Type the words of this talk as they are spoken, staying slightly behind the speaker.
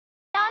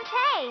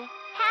Hey,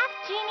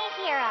 half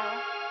Genie Hero.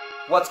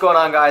 What's going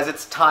on, guys?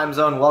 It's Time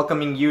Zone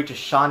welcoming you to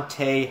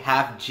Shantae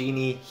Half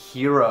Genie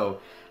Hero,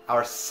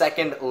 our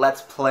second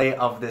Let's Play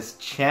of this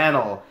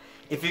channel.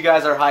 If you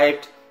guys are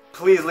hyped,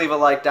 please leave a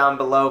like down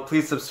below.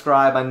 Please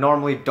subscribe. I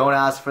normally don't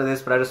ask for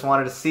this, but I just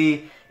wanted to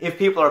see if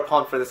people are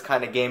pumped for this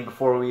kind of game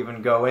before we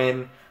even go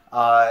in.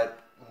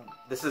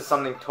 This is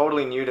something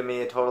totally new to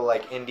me, a total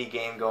like indie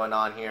game going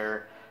on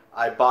here.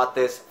 I bought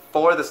this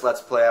for this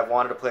Let's Play. I've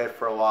wanted to play it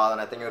for a while,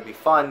 and I think it would be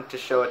fun to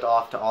show it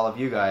off to all of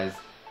you guys.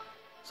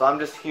 So I'm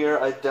just here.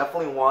 I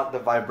definitely want the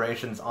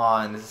vibrations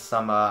on. This is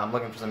some. I'm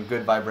looking for some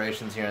good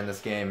vibrations here in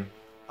this game.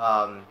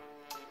 Don't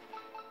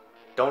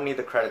need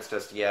the credits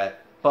just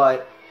yet,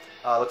 but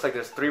looks like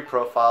there's 3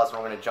 profiles,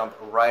 and we're gonna jump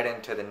right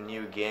into the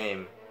new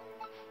game.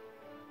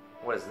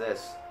 What is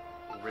this?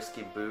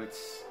 Risky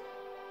boots.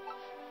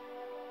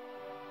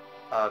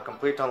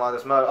 Complete to unlock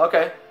this mode.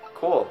 Okay,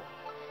 cool.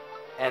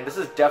 And this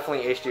is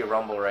definitely HD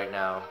Rumble right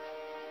now.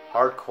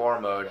 Hardcore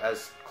mode,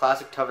 as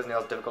classic tough as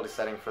nails difficulty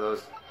setting for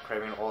those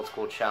craving an old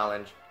school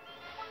challenge.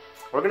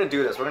 We're gonna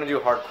do this. We're gonna do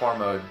hardcore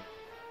mode.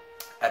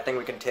 I think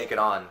we can take it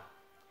on.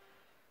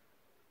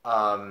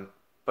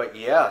 But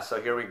yeah,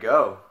 so here we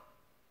go.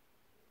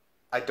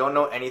 I don't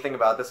know anything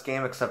about this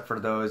game except for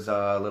those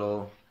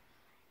little...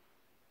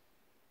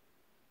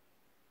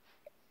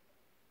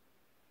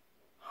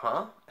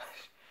 Huh?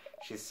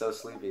 She's so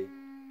sleepy.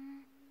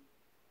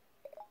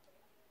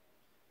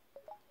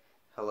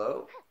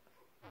 Hello?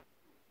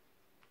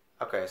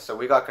 Okay, so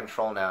we got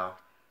control now.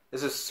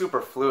 This is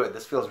super fluid.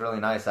 This feels really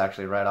nice,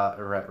 actually, right out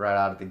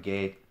of the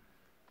gate.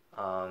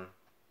 Oh,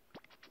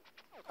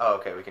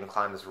 okay, we can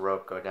climb this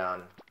rope, go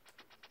down.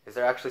 Is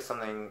there actually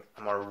something...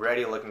 I'm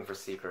already looking for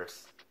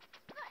secrets.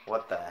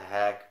 What the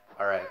heck?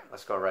 Alright,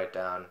 let's go right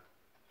down.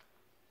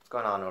 What's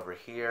going on over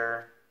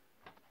here?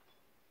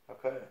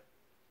 Okay.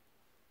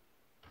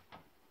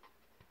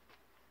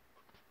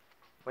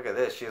 Look at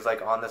this. She's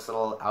like on this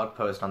little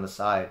outpost on the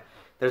side.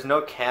 There's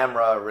no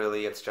camera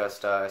really. It's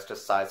just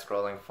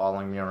side-scrolling,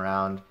 following me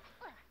around,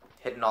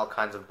 hitting all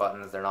kinds of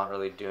buttons. They're not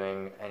really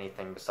doing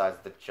anything besides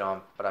the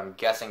jump. But I'm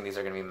guessing these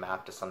are going to be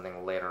mapped to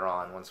something later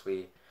on once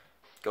we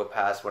go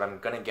past what I'm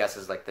going to guess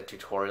is like the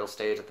tutorial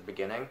stage at the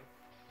beginning.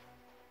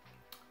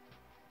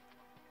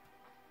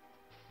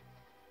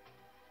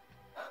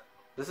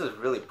 This is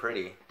really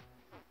pretty.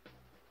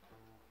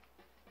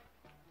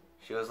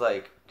 She was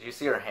like, did you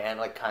see her hand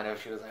like kind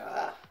of, she was like,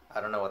 ah, I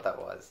don't know what that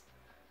was.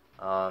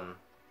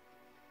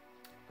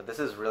 But this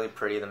is really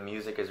pretty, the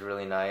music is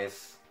really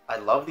nice. I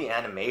love the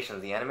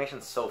animations, the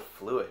animation's so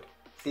fluid.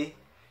 See?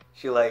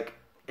 She like,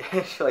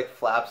 she like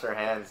flaps her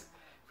hands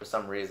for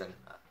some reason.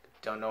 I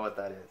don't know what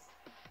that is,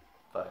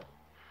 but.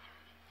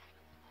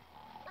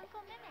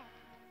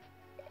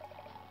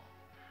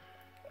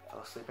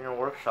 Fell asleep in your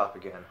workshop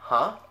again,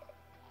 huh?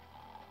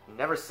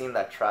 Never seen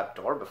that trap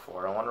door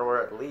before, I wonder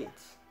where it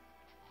leads.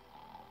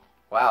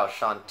 Wow,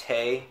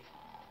 Shantae,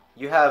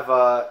 you have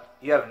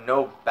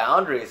no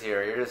boundaries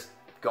here. You're just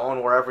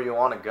going wherever you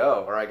want to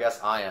go, or I guess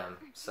I am.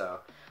 So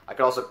I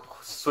could also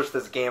switch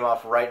this game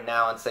off right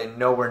now and say,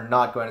 no, we're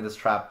not going to this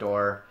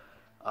trapdoor.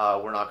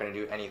 We're not going to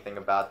do anything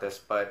about this.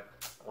 But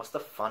what's the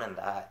fun in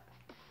that?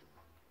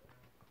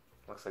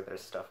 Looks like there's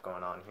stuff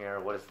going on here.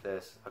 What is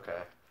this? Okay.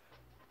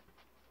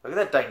 Look at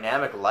that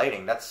dynamic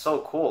lighting. That's so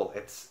cool.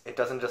 It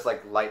doesn't just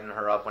like lighten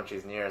her up when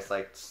she's near. It's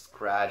like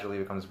gradually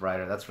becomes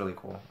brighter. That's really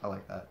cool. I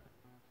like that.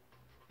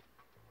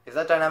 Is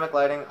that dynamic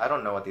lighting? I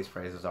don't know what these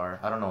phrases are.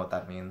 I don't know what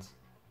that means.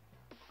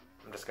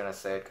 I'm just gonna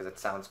say it because it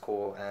sounds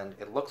cool and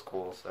it looks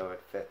cool, so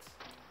it fits.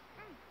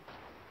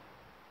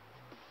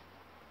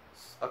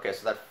 Okay,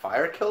 so that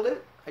fire killed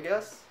it, I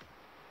guess?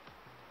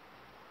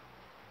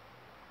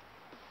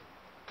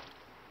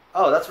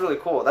 Oh, that's really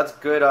cool. That's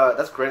good.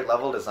 That's great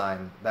level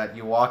design. That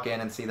you walk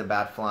in and see the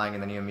bat flying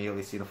and then you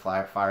immediately see the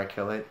fire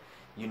kill it.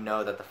 You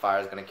know that the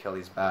fire is gonna kill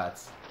these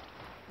bats.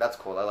 That's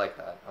cool. I like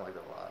that. I like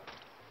that a lot.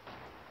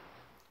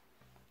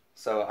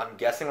 So I'm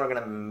guessing we're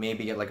gonna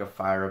maybe get like a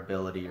fire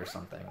ability or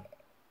something.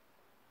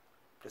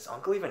 Does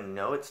Uncle even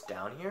know it's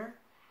down here?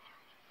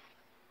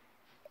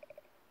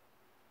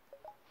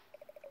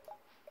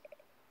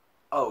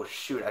 Oh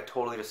shoot, I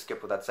totally just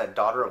skipped what that said.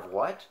 Daughter of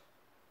what?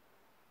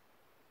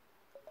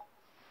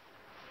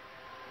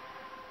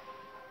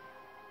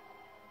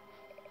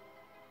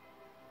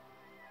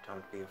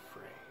 Don't be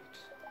afraid.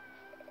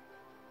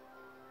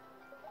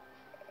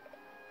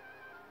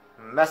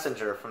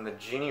 Messenger from the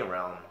Genie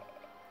realm.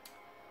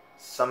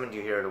 Summoned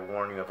you here to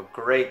warn you of a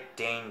great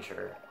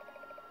danger.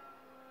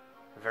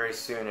 Very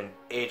soon an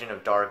agent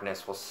of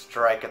darkness will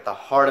strike at the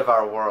heart of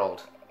our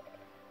world.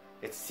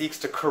 It seeks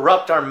to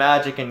corrupt our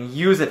magic and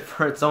use it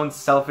for its own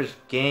selfish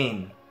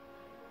gain.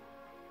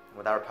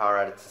 With our power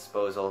at its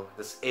disposal,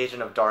 this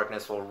agent of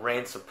darkness will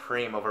reign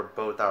supreme over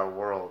both our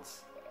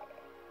worlds.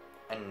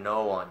 And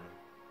no one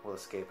will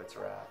escape its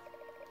wrath.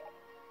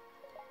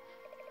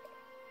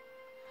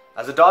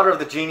 As a daughter of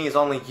the genies,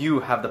 only you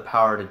have the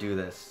power to do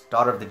this.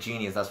 Daughter of the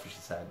genies, that's what she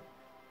said.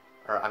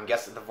 Or I'm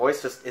guessing the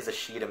voice just is a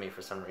she to me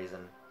for some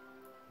reason.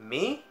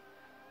 Me?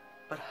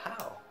 But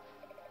how?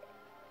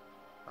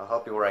 I'll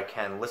help you where I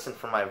can. Listen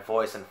for my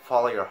voice and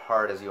follow your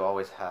heart as you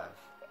always have.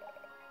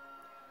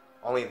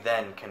 Only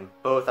then can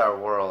both our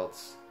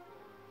worlds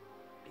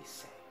be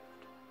saved.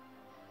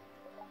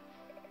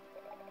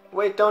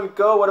 Wait, don't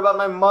go. What about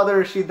my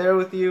mother? Is she there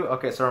with you?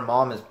 Okay, so her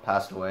mom has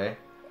passed away.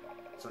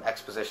 Some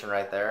exposition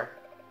right there.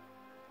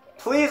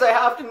 Please, I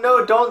have to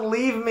know. Don't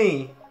leave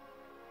me.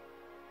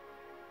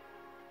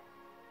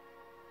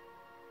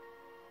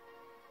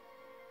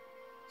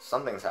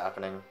 Something's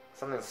happening.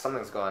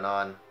 Something's going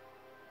on.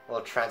 A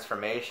little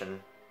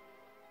transformation.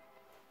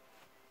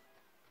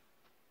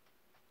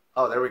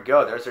 Oh, there we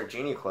go. There's her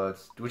genie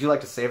clothes. Would you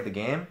like to save the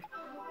game?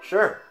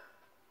 Sure.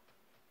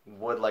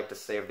 Would like to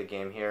save the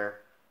game here.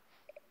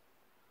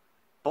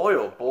 Boy,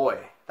 oh boy.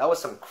 That was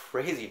some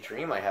crazy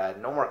dream I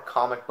had. No more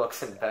comic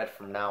books in bed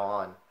from now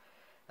on.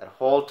 That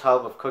whole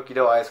tub of cookie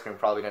dough ice cream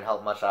probably didn't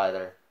help much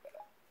either.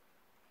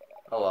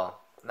 Oh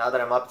well. Now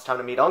that I'm up, it's time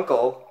to meet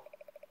Uncle.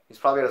 He's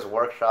probably at his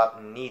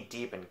workshop,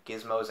 knee-deep in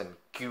gizmos and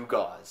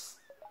gewgaws.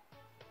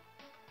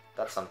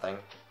 That's something.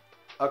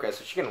 Okay,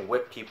 so she can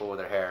whip people with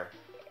her hair.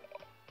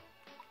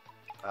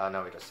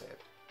 No, we just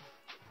saved.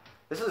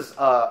 This is,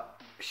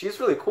 she's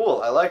really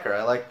cool. I like her.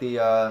 I like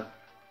the,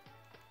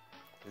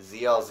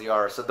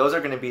 ZLZR. So those are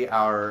going to be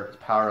our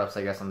power-ups,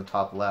 I guess, on the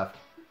top left.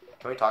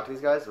 Can we talk to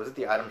these guys? Was it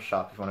the item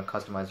shop if you want to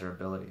customize their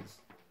abilities?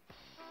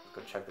 Let's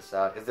go check this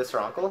out. Is this her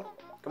uncle?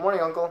 Good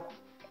morning, Uncle.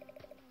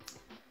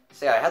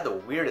 Say, I had the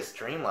weirdest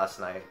dream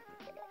last night.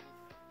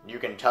 You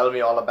can tell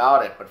me all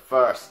about it, but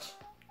first,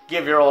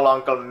 give your old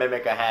Uncle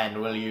Mimic a hand,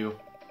 will you?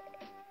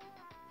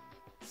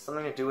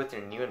 Something to do with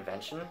your new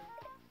invention?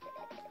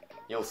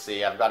 You'll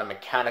see, I've got a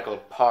mechanical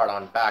part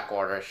on back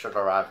order. It should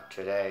arrive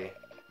today.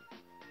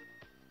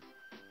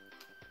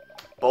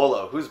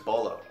 Bolo. Who's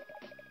Bolo?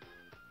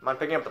 Mind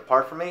picking up the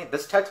part for me?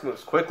 This text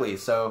moves quickly,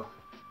 so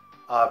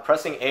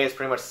pressing A is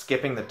pretty much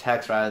skipping the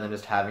text rather than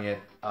just having it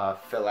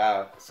fill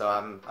out.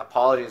 So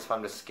apologies if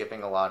I'm just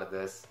skipping a lot of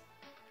this.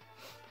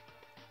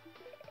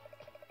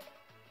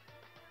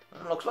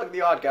 Looks like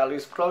the art gallery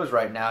is closed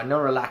right now. No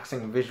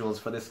relaxing visuals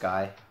for this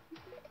guy.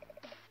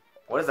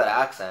 What is that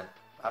accent?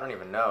 I don't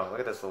even know. Look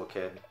at this little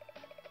kid.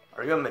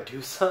 Are you a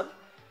Medusa?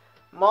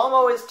 Mom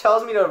always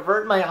tells me to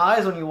avert my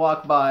eyes when you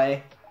walk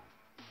by.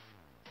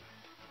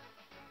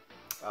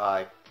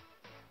 I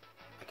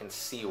can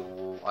see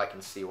why. I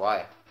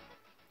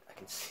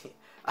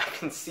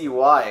can see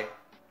why.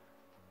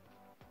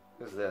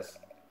 Who's this?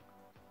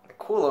 The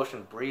cool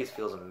ocean breeze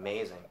feels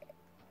amazing.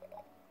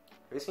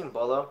 Have you seen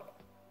Bolo?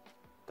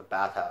 The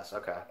bathhouse,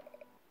 okay.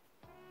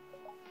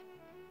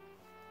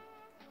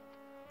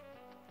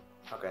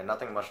 Okay,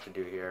 nothing much to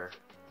do here.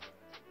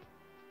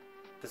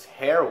 This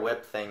hair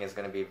whip thing is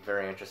going to be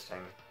very interesting.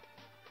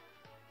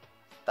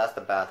 That's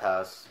the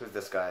bathhouse. Who's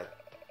this guy?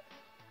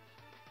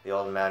 The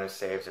old man who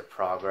saves your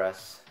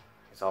progress.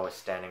 He's always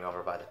standing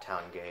over by the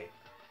town gate.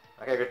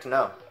 Okay, good to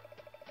know.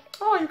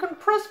 Oh, you can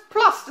press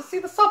plus to see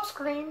the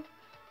sub-screen.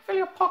 Fill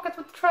your pockets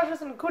with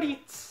treasures and good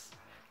eats.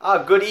 Ah,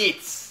 good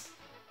eats.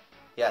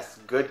 Yes,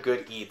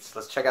 good eats.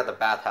 Let's check out the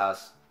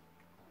bathhouse.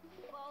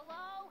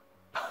 Bolo?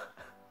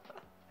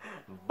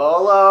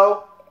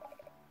 Bolo?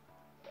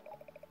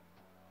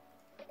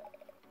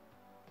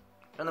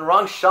 You're in the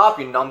wrong shop,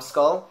 you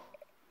numbskull.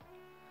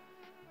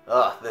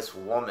 Ugh, this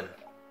woman.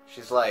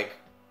 She's like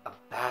a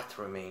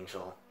bathroom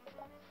angel.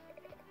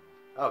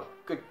 Oh,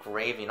 good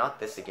gravy, not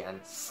this again.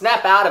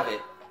 Snap out of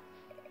it!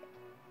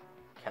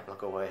 Can't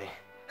look away.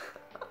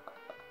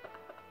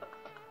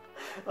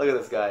 Look at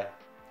this guy.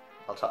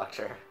 I'll talk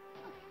to her.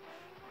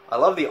 I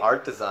love the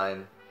art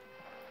design.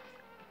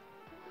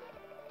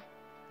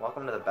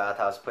 Welcome to the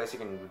bathhouse, place you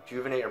can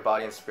rejuvenate your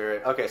body and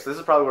spirit. Okay, so this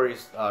is probably where you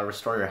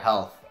restore your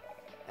health.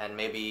 And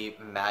maybe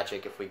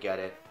magic if we get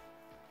it.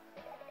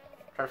 I'm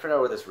trying to figure out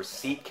where this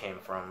receipt came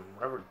from.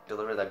 Whoever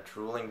delivered that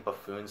drooling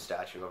buffoon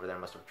statue over there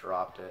must have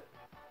dropped it.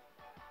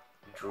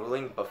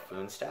 Drooling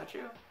buffoon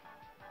statue?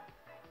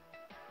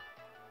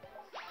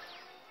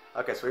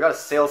 Okay, so we got a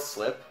sales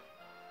slip.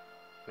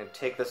 I'm gonna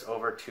take this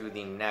over to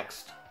the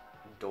next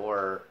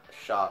door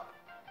shop.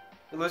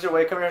 You lose your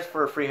way, come here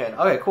for a free hand.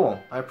 Okay, cool.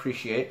 I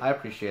appreciate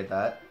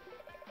that.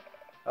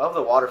 I love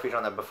the water feature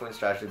on that buffoon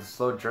statue. The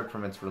slow drip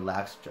from its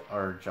relaxed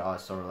jaw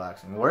is so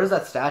relaxing. Where is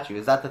that statue?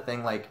 Is that the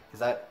thing, like, is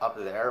that up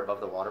there above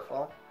the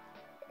waterfall?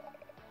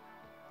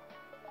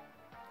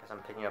 Guess I'm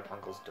picking up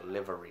Uncle's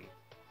delivery.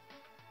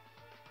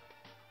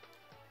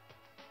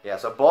 Yeah,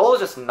 so Bolo's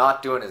just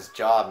not doing his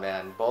job,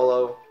 man.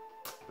 Bolo,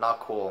 not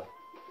cool.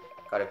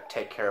 Gotta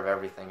take care of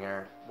everything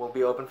here. We'll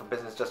be open for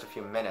business just a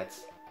few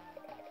minutes.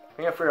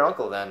 Bring it for your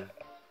uncle, then.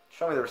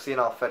 Show me the receipt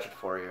and I'll fetch it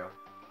for you.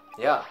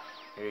 Yeah,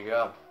 here you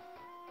go.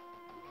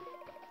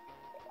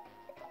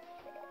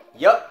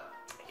 Yup,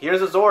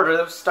 here's his order.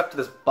 That was stuck to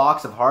this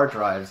box of hard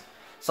drives.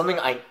 Something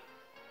I...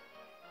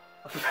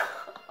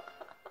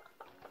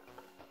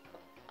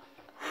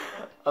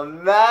 A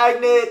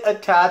magnet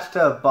attached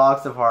to a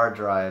box of hard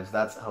drives.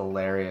 That's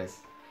hilarious.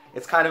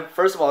 It's kind of...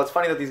 First of all, it's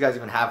funny that these guys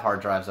even have hard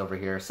drives over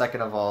here.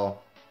 Second of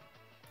all...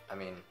 I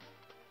mean,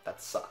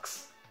 that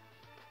sucks.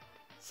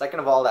 Second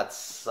of all, that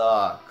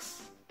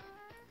sucks.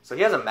 So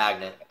he has a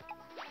magnet.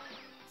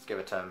 Let's give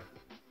it to him.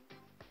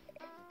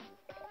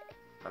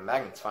 My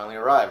magnet's finally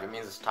arrived. It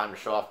means it's time to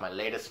show off my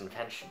latest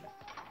invention.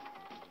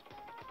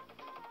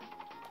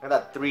 Look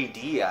at that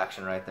 3D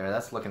action right there.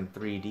 That's looking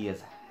 3D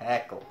as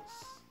heckles.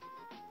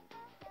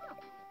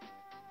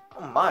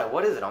 Oh my,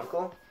 what is it,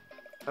 Uncle?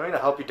 I'm going to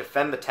help you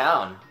defend the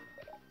town.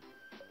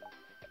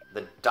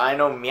 The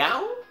Dino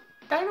Meow?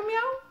 Dino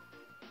Meow?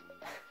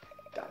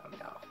 Dino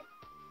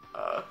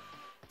Meow.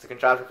 It's a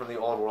contraption from the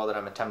old world that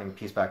I'm attempting to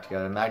piece back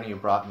together. The magnet you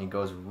brought me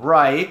goes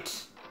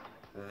right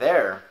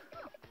there.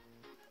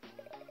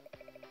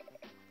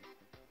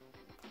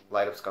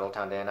 Light up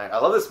Scuttletown day and night. I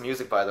love this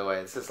music, by the way.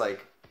 It's just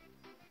like...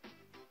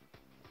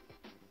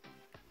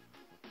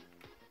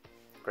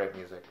 great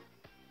music.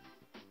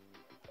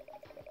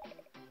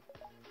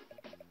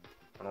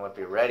 When will it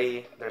be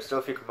ready? There's still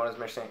a few components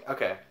missing.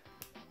 Okay.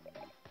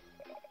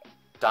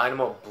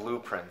 Dynamo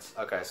blueprints.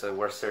 Okay, so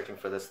we're searching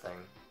for this thing.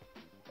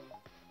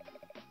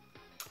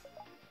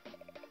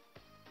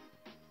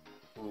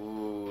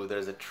 Ooh,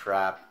 there's a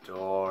trap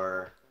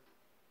door.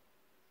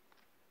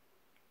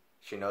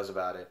 She knows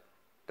about it.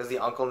 Does the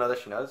uncle know that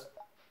she knows?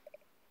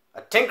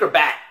 A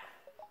Tinkerbat!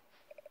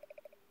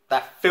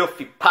 That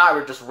filthy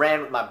pirate just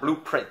ran with my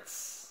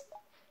blueprints.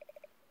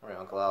 Alright,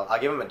 Uncle, I'll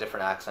give him a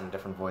different accent, a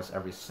different voice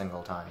every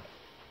single time.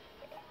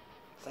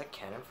 Is that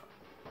cannon from?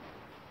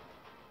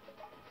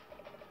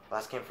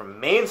 Last came from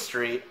Main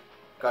Street.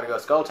 Gotta go.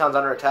 Scuttletown's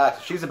under attack.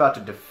 So she's about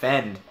to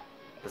defend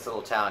this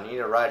little town. You need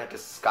to ride to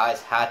Sky's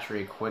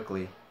Hatchery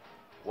quickly.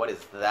 What is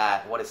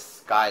that? What is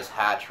Sky's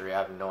Hatchery? I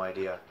have no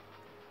idea.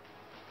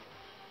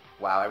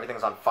 Wow,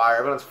 everything's on fire.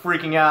 Everyone's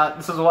freaking out.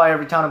 This is why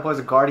every town employs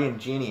a guardian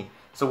genie.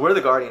 So we're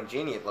the guardian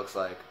genie, it looks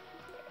like.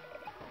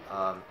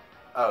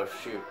 Oh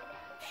shoot.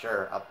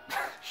 Sure,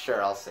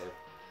 I'll save.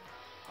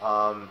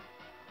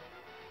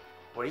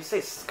 What do you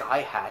say? Sky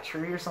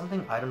Hatchery or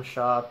something? Item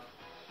shop.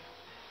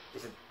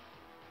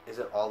 Is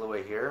it all the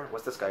way here?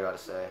 What's this guy got to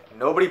say?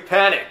 Nobody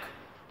panic!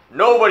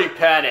 Nobody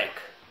panic!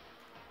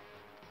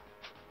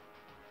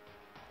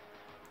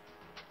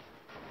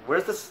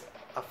 Where's this?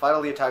 I'll fight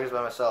all the attackers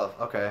by myself.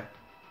 Okay.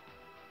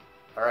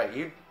 Alright,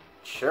 you...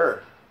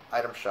 Sure.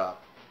 Item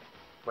shop.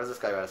 What does this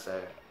guy got to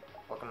say?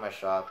 Welcome to my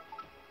shop.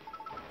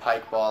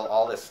 Pike ball,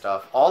 all this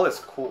stuff. All this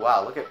cool...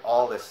 Wow, look at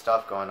all this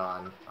stuff going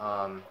on.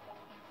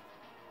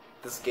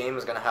 This game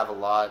is going to have a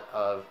lot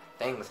of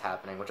things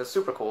happening, which is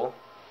super cool.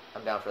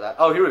 I'm down for that.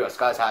 Oh, here we go.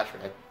 Sky's Hatchery.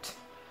 I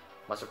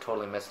must have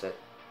totally missed it.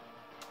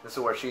 This is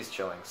where she's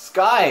chilling.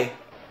 Sky!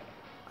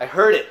 I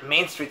heard it.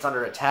 Main Street's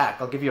under attack.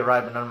 I'll give you a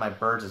ride, but none of my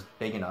birds is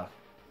big enough.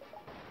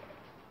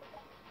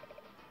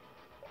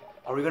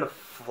 Are we going to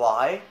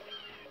fly?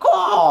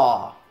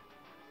 Caw!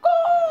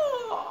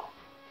 Caw!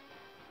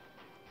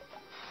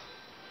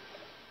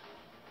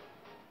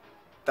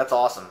 That's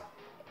awesome.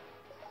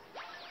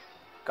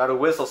 Got a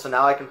whistle, so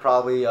now I can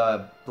probably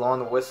blow on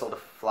the whistle to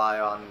fly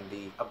on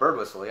the... A bird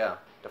whistle, yeah.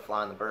 To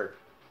fly on the bird.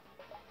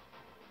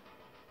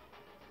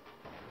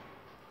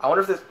 I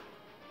wonder if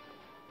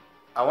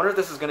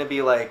this is going to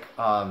be like,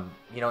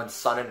 you know, in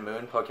Sun and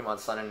Moon, Pokemon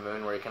Sun and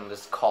Moon, where you can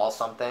just call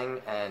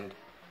something and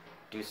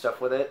do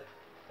stuff with it.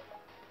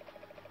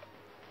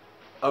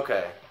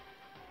 Okay.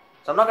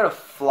 So I'm not going to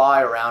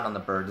fly around on the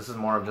bird. This is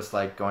more of just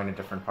like going to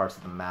different parts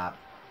of the map.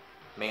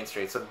 Main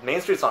Street. So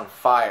Main Street's on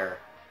fire.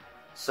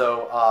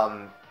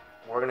 So,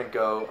 we're going to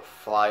go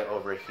fly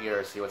over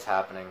here, see what's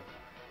happening.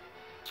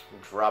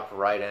 Drop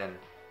right in.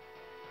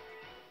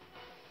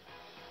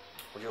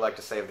 Would you like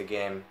to save the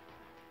game?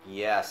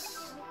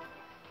 Yes.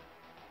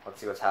 Let's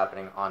see what's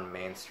happening on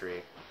Main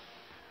Street.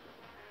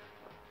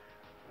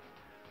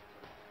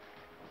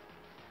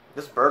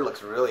 This bird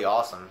looks really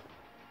awesome.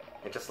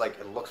 It just like,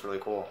 it looks really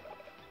cool.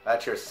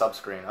 That's your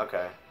subscreen,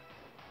 okay.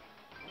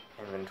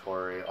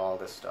 Inventory, all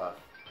this stuff.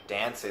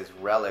 Dances,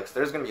 relics.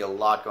 There's going to be a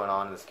lot going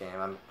on in this game.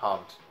 I'm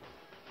pumped.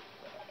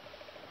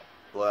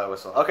 Blow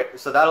whistle. Okay,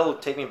 so that'll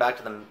take me back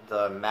to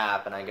the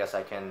map, and I guess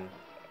I can...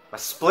 My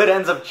split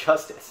ends of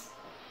justice.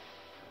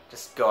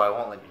 Just go, I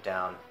won't let you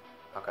down.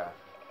 Okay.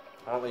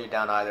 I won't let you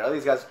down either. All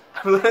these guys...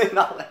 I'm literally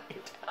not letting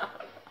you down.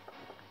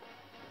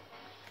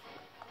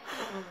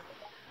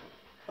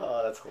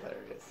 Oh, that's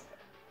hilarious.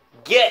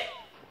 Get!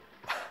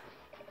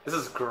 This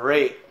is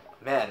great.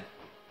 Man.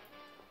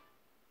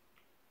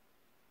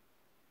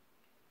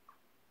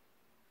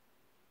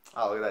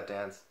 Oh, look at that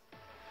dance.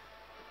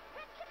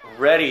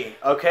 Ready.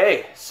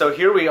 Okay, so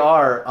here we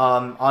are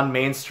on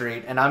Main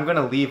Street, and I'm going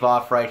to leave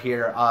off right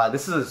here.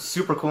 This is a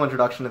super cool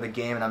introduction to the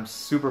game, and I'm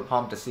super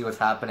pumped to see what's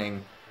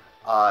happening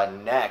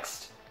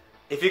next.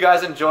 If you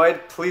guys enjoyed,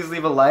 please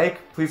leave a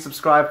like. Please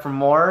subscribe for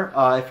more.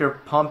 If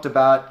you're pumped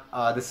about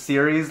the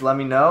series, let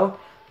me know.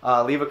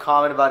 Leave a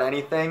comment about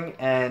anything,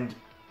 and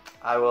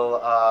I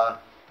will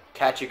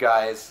catch you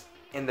guys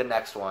in the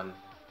next one.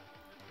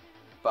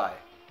 Bye.